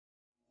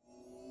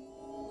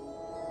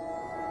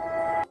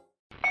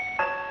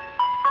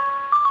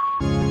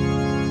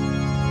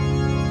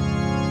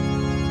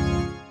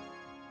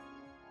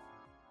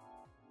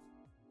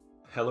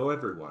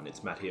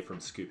it's Matt here from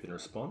Scoop in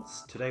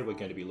Response. Today we're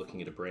going to be looking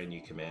at a brand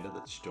new commander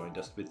that's joined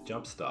us with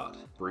Jumpstart.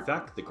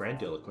 Bruvac, the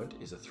Grandiloquent,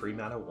 is a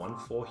 3-mana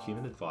 1/4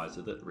 human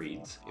advisor that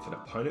reads, if an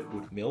opponent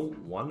would mill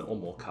one or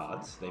more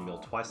cards, they mill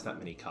twice that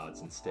many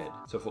cards instead.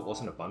 So if it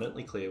wasn't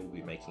abundantly clear, we'll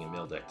be making a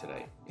mill deck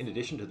today. In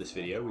addition to this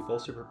video, we've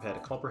also prepared a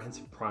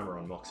comprehensive primer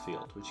on Mox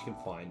Field, which you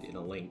can find in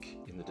a link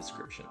in the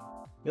description.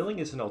 Milling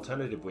is an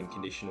alternative win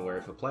condition where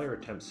if a player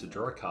attempts to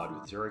draw a card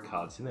with 0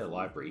 cards in their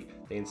library,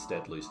 they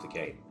instead lose the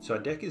game. So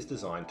our deck is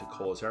designed to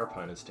cause our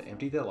opponents to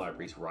empty their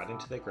libraries right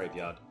into their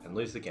graveyard and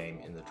lose the game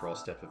in the draw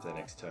step of their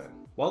next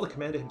turn. While the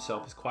commander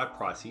himself is quite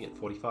pricey at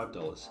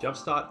 $45,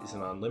 Jumpstart is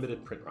an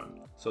unlimited print run,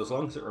 so as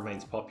long as it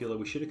remains popular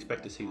we should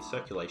expect to see the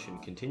circulation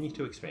continue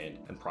to expand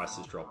and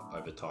prices drop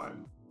over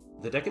time.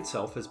 The deck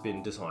itself has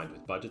been designed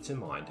with budgets in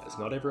mind, as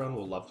not everyone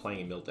will love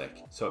playing a mill deck,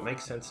 so it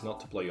makes sense not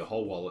to blow your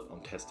whole wallet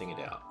on testing it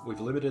out. We've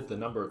limited the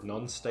number of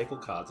non-staple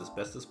cards as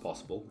best as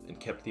possible, and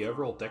kept the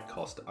overall deck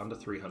cost under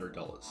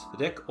 $300. The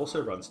deck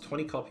also runs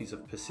 20 copies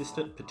of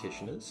Persistent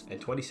Petitioners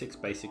and 26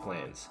 basic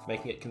lands,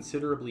 making it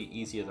considerably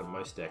easier than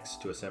most decks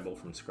to assemble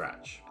from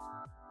scratch.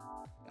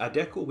 Our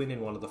deck will win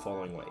in one of the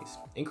following ways.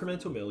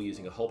 Incremental mill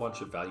using a whole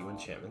bunch of value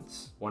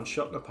enchantments,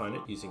 one-shot an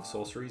opponent using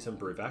sorceries and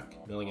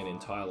Bruvac, milling an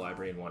entire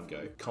library in one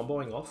go,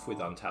 comboing off with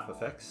untap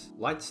effects,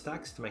 light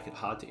stacks to make it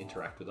hard to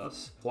interact with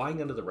us,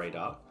 flying under the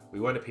radar, we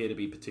won't appear to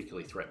be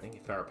particularly threatening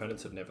if our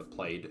opponents have never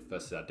played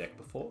versus our deck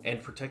before,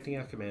 and protecting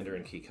our commander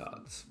and key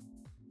cards.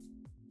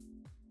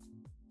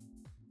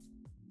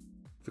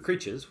 For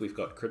creatures, we've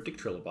got Cryptic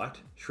Trilobite,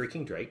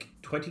 Shrieking Drake,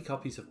 20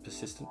 copies of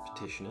Persistent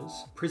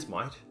Petitioners,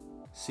 Prismite,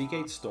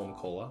 Seagate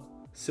Stormcaller,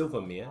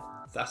 Silvermere,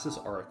 Thassa's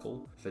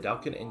Oracle,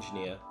 Vidalcan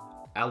Engineer,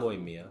 Alloy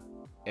Mere,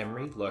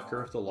 Emery,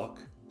 Lurker of the Loch,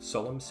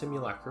 Solemn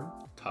Simulacrum,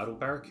 Tidal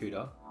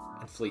Barracuda,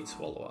 and Fleet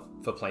Swallower.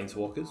 For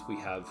Planeswalkers, we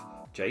have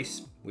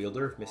Jace,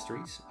 Wielder of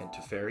Mysteries, and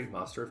Teferi,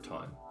 Master of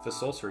Time. For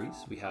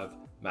sorceries, we have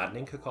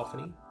Maddening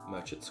Cacophony,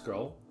 Merchant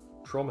Scroll,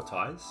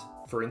 Traumatize.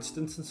 For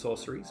instants and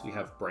sorceries, we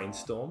have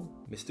Brainstorm,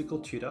 Mystical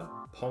Tutor,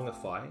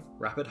 Pongify,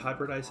 Rapid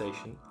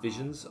Hybridization,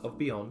 Visions of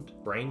Beyond,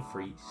 Brain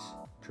Freeze,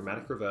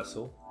 Dramatic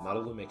Reversal,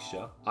 Muddle the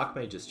Mixture,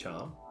 Archmage's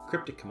Charm,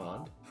 Cryptic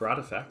Command. For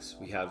artifacts,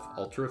 we have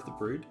Altar of the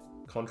Brood,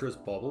 Conjurer's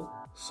Bauble,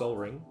 Sol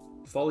Ring,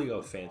 Folio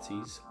of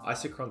Fancies,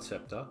 Isochron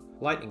Scepter,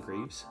 Lightning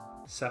Greaves,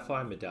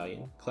 Sapphire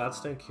Medallion,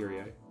 Cloudstone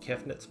Curio,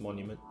 Kefnet's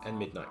Monument, and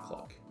Midnight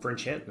Clock. For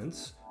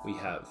enchantments, we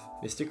have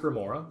Mystic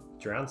Remora,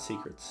 Drowned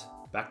Secrets,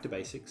 Back to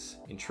Basics,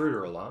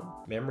 Intruder Alarm,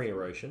 Memory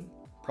Erosion,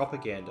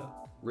 Propaganda,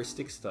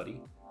 Rhystic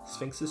Study,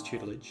 Sphinx's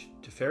Tutelage,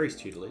 Teferi's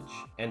Tutelage,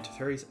 and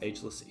Teferi's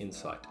Ageless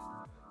Insight.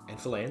 And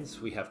for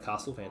lands, we have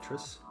Castle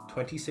Vantress,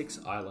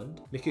 26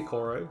 Island,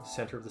 Mikikoro,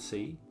 Center of the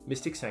Sea,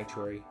 Mystic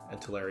Sanctuary, and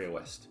Teleria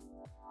West.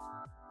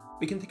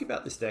 We can think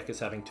about this deck as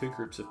having two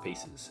groups of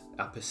pieces,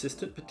 our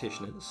Persistent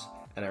Petitioners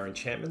and our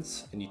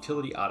enchantments and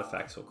utility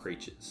artifacts or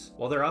creatures.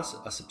 While there are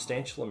a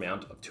substantial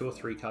amount of 2 or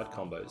 3 card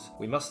combos,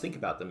 we must think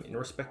about them in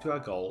respect to our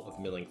goal of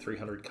milling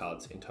 300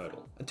 cards in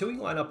total. Until we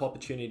line up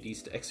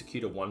opportunities to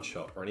execute a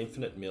one-shot or an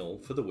infinite mill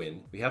for the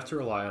win, we have to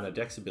rely on our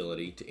deck's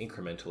ability to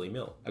incrementally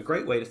mill. A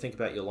great way to think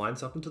about your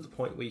lines up until the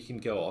point where you can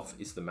go off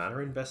is the mana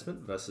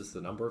investment versus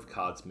the number of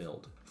cards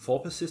milled.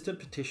 4 Persistent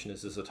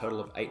Petitioners is a total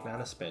of 8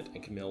 mana spent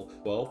and can mill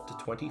 12 to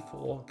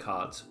 24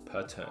 cards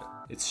per turn.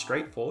 It's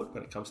straightforward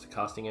when it comes to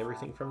casting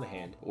everything from the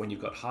hand, but when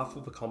you've got half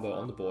of a combo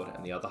on the board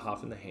and the other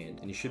half in the hand,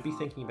 and you should be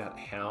thinking about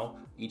how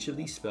each of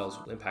these spells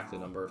will impact the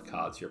number of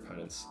cards your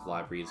opponent's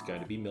library is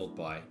going to be milled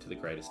by to the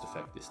greatest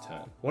effect this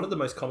turn. One of the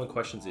most common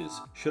questions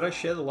is, should I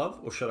share the love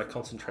or should I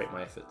concentrate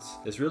my efforts?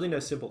 There's really no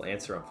simple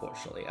answer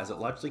unfortunately, as it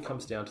largely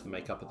comes down to the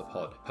makeup of the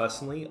pod.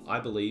 Personally, I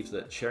believe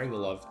that sharing the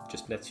love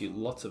just nets you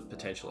lots of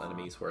potential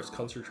enemies, whereas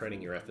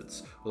concentrating your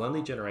efforts will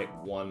only generate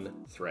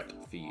one threat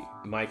for you.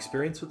 In my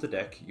experience with the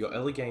deck, your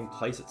early game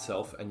plays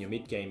itself and your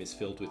mid game is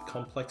filled with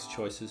complex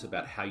choices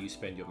about how you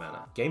spend your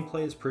mana.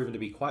 Gameplay has proven to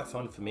be quite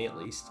fun for me at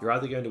least. You're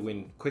either going to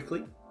win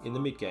quickly in the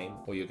mid game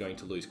or you're going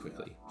to lose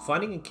quickly.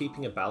 Finding and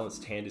keeping a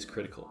balanced hand is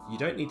critical. You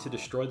don't need to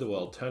destroy the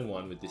world turn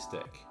 1 with this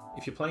deck.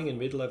 If you're playing in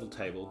mid-level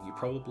table, you'll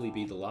probably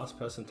be the last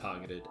person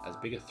targeted, as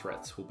bigger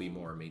threats will be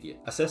more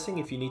immediate. Assessing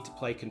if you need to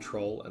play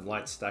control and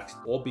light stacks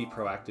or be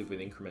proactive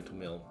with incremental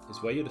mill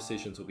is where your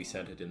decisions will be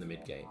centered in the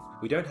mid-game.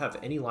 We don't have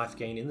any life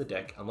gain in the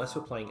deck unless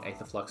we're playing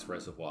Aetherflux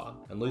Reservoir,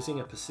 and losing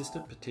a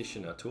Persistent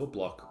Petitioner to a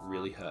block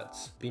really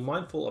hurts. Be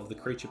mindful of the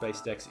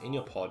creature-based decks in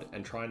your pod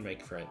and try and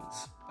make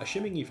friends.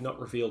 Assuming you've not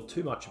revealed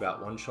too much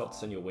about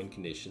one-shots and your win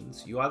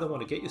conditions, you either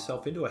want to get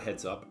yourself into a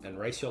heads-up and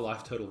race your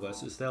life total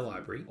versus their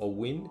library, or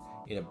win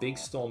in a big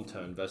storm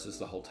turn versus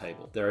the whole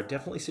table. There are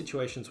definitely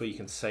situations where you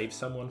can save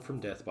someone from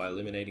death by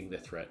eliminating their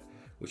threat,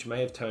 which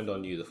may have turned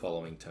on you the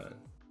following turn.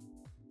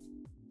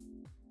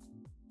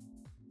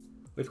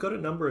 We've got a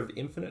number of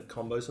infinite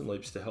combos and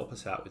loops to help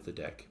us out with the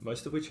deck,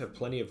 most of which have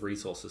plenty of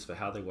resources for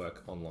how they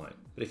work online.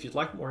 But if you'd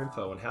like more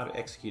info on how to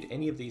execute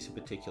any of these in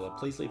particular,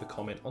 please leave a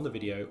comment on the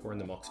video or in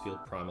the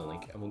Moxfield primer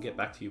link and we'll get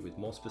back to you with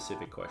more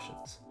specific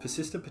questions.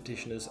 Persistent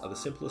Petitioners are the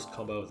simplest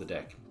combo of the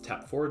deck.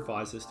 Tap 4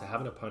 advisors to have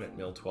an opponent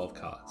mill 12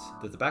 cards.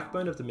 They're the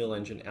backbone of the mill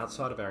engine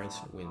outside of our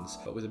instant wins,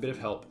 but with a bit of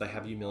help they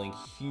have you milling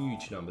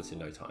huge numbers in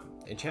no time.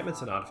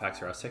 Enchantments and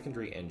artifacts are our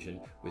secondary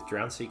engine with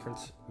Drown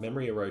Secrets,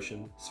 Memory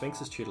Erosion,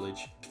 Sphinx's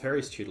Tutelage,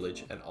 Teferi's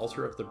Tutelage and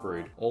Altar of the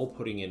Brood all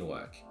putting in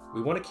work.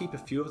 We want to keep a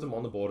few of them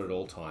on the board at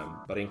all time,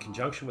 but in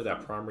conjunction with our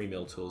primary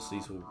mill tools,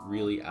 these will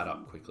really add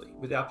up quickly.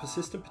 With our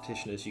Persistent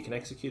Petitioners, you can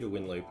execute a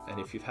win loop, and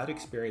if you've had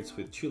experience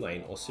with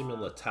Tulane or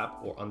similar tap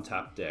or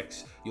untap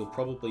decks, you'll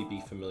probably be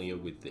familiar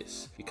with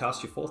this. You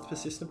cast your 4th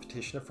Persistent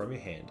Petitioner from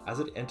your hand. As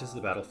it enters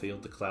the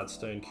battlefield, the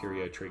Cloudstone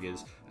Curio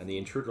triggers and the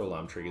Intruder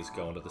Alarm triggers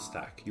go onto the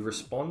stack. You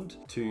respond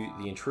to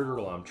the Intruder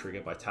Alarm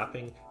trigger by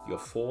tapping your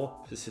 4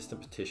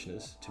 Persistent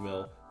Petitioners to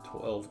mill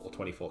 12 or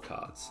 24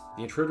 cards.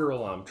 The Intruder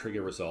Alarm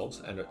trigger resolves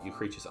and your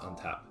creatures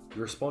untap.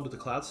 You respond to the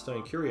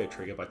Cloudstone Curio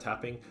trigger by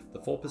tapping the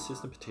 4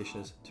 Persistent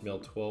Petitioners to mill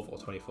 12 or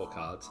 24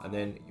 cards, and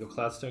then your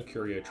Cloudstone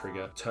Curio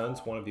trigger turns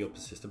one of your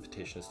Persistent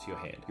Petitioners to your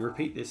hand. You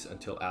repeat this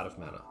until out of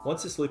mana.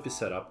 Once this loop is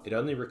set up, it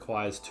only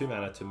requires 2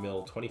 mana to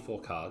mill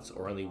 24 cards,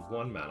 or only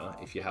 1 mana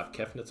if you have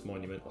Kefnet's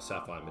Monument or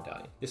Sapphire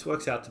Medallion. This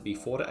works out to be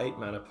 4 to 8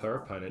 mana per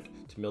opponent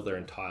to mill their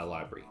entire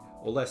library,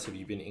 or less if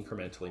you've been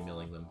incrementally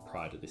milling them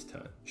prior to this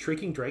turn.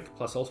 Shrieking Drake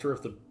plus Altar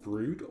of the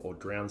Brood or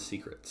Drown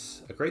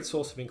Secrets. A great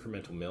source of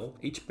incremental mill.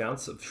 Each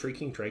bounce of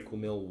Shrieking Drake will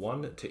mill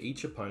 1 to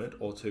each opponent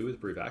or 2 with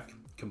Bruvac.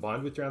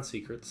 Combined with Drown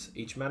Secrets,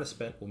 each mana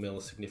spent will mill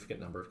a significant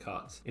number of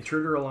cards.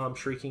 Intruder Alarm,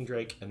 Shrieking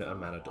Drake, and a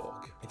Mana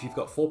Dork. If you've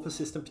got 4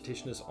 Persistent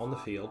Petitioners on the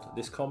field,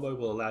 this combo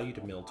will allow you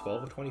to mill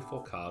 12 or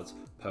 24 cards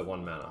per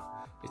 1 mana.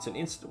 It's an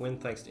instant win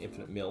thanks to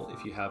infinite mill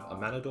if you have a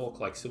Mana Dork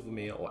like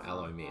Silvermere or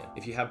Allowmere.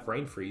 If you have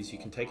Brain Freeze, you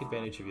can take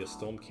advantage of your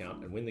Storm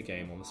count and win the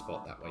game on the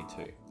spot that way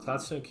too.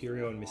 Cloudstone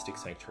Curio and Mystic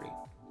Sanctuary.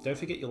 Don't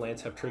forget your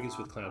lands have triggers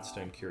with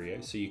Cloudstone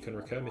Curio, so you can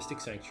recur Mystic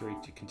Sanctuary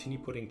to continue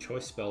putting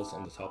choice spells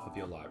on the top of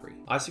your library.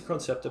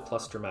 Isochron Scepter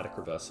plus Dramatic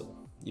Reversal.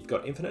 You've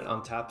got infinite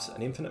untaps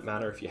and infinite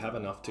mana if you have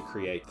enough to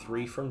create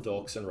 3 from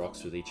Dorks and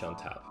Rocks with each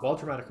untap. While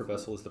Dramatic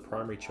Reversal is the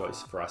primary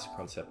choice for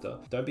Isochron Scepter,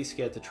 don't be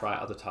scared to try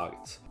other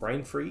targets.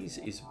 Brain Freeze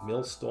is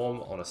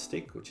Millstorm on a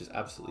stick, which is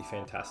absolutely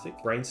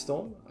fantastic.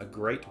 Brainstorm, a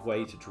great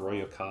way to draw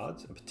your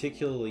cards, and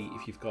particularly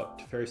if you've got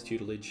Teferi's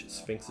Tutelage,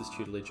 Sphinx's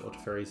Tutelage, or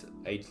Teferi's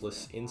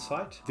Ageless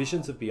Insight.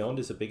 Visions of Beyond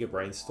is a bigger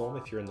brainstorm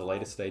if you're in the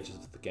later stages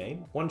of the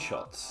game.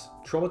 One-shots.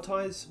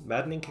 Traumatize,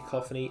 Maddening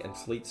Cacophony, and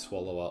Fleet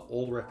Swallower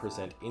all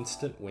represent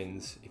instant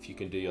wins if you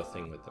can do your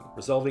thing with them.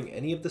 Resolving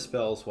any of the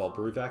spells while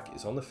Bruvac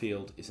is on the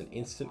field is an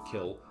instant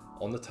kill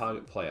on the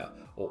target player,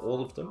 or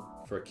all of them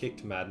for a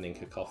kicked Maddening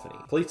Cacophony.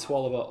 Fleet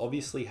Swallower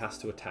obviously has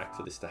to attack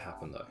for this to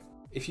happen though.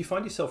 If you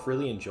find yourself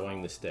really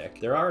enjoying this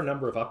deck, there are a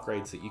number of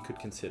upgrades that you could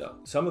consider.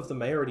 Some of them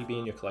may already be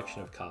in your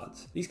collection of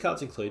cards. These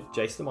cards include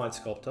Jace the Mind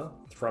Sculptor,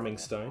 Thrumming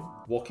Stone,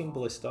 Walking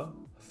Ballista,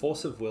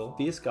 Force of Will,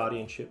 Fierce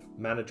Guardianship,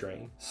 Mana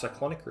Drain,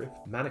 Cyclonic Rift,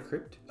 Mana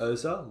Crypt,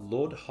 Urza,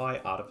 Lord High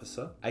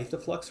Artificer,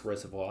 Aetherflux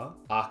Reservoir,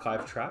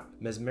 Archive Trap,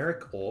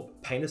 Mesmeric Orb,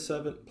 Painter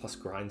Servant plus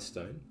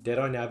Grindstone,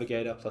 Deadeye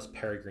Navigator plus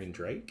Peregrine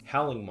Drake,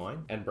 Howling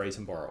Mine, and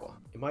Brazen Borrower.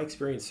 In my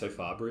experience so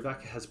far,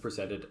 Bruvac has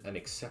presented an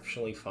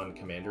exceptionally fun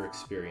commander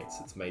experience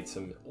that's made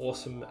some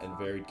awesome and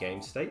varied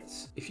game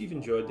states. If you've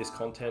enjoyed this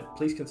content,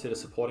 please consider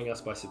supporting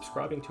us by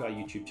subscribing to our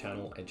YouTube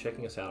channel and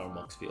checking us out on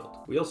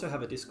Moxfield. We also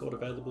have a Discord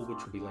available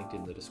which will be linked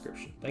in the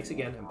description. Thanks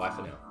again and bye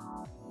for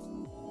now.